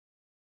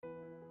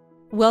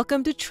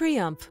Welcome to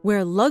Triumph,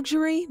 where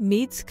luxury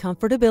meets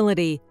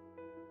comfortability.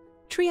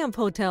 Triumph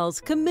Hotels,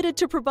 committed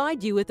to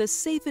provide you with a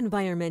safe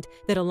environment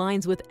that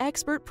aligns with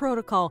expert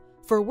protocol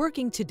for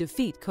working to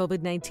defeat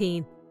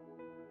COVID-19.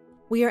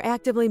 We are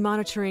actively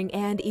monitoring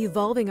and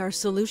evolving our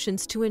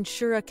solutions to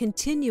ensure a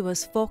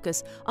continuous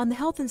focus on the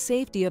health and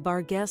safety of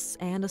our guests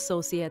and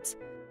associates.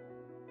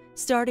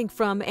 Starting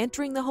from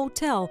entering the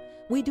hotel,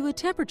 we do a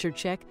temperature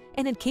check,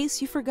 and in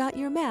case you forgot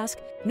your mask,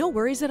 no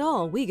worries at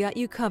all, we got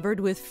you covered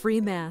with free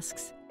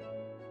masks.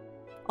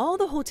 All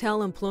the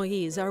hotel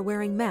employees are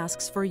wearing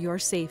masks for your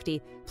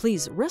safety.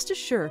 Please rest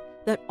assured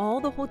that all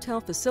the hotel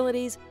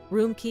facilities,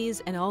 room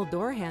keys, and all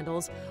door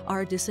handles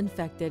are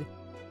disinfected.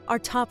 Our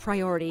top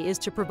priority is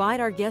to provide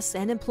our guests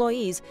and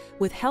employees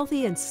with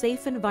healthy and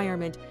safe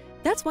environment.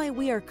 That's why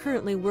we are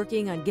currently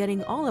working on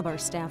getting all of our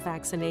staff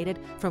vaccinated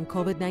from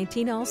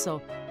COVID-19 also.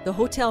 The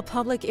hotel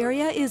public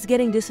area is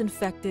getting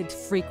disinfected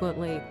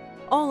frequently.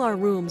 All our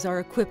rooms are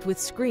equipped with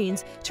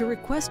screens to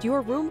request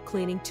your room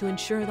cleaning to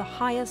ensure the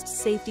highest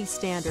safety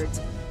standards.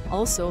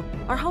 Also,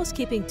 our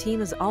housekeeping team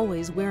is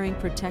always wearing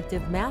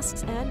protective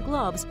masks and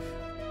gloves.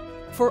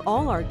 For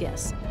all our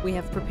guests, we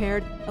have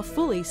prepared a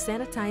fully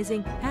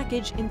sanitizing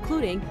package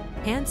including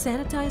hand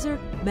sanitizer,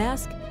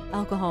 mask,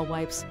 alcohol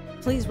wipes.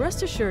 Please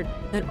rest assured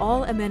that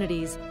all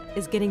amenities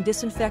is getting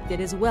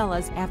disinfected as well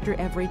as after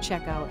every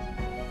checkout.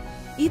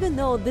 Even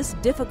though this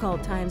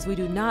difficult times we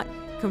do not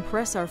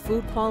compress our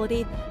food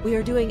quality, we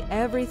are doing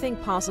everything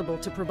possible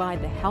to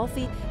provide the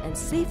healthy and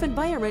safe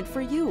environment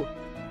for you.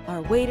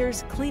 Our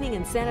waiters cleaning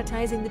and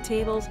sanitizing the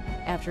tables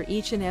after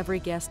each and every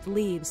guest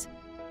leaves.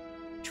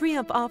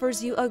 Triumph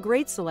offers you a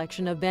great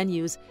selection of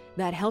venues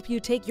that help you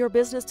take your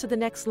business to the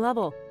next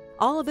level.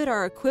 All of it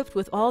are equipped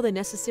with all the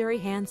necessary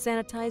hand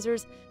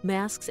sanitizers,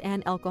 masks,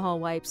 and alcohol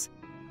wipes.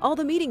 All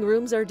the meeting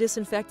rooms are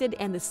disinfected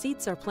and the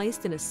seats are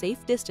placed in a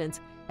safe distance,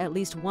 at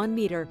least 1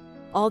 meter.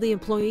 All the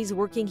employees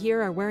working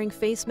here are wearing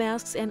face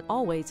masks and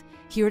always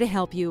here to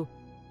help you.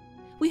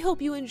 We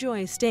hope you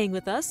enjoy staying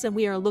with us, and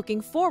we are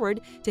looking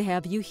forward to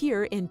have you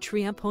here in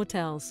Triumph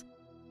Hotels.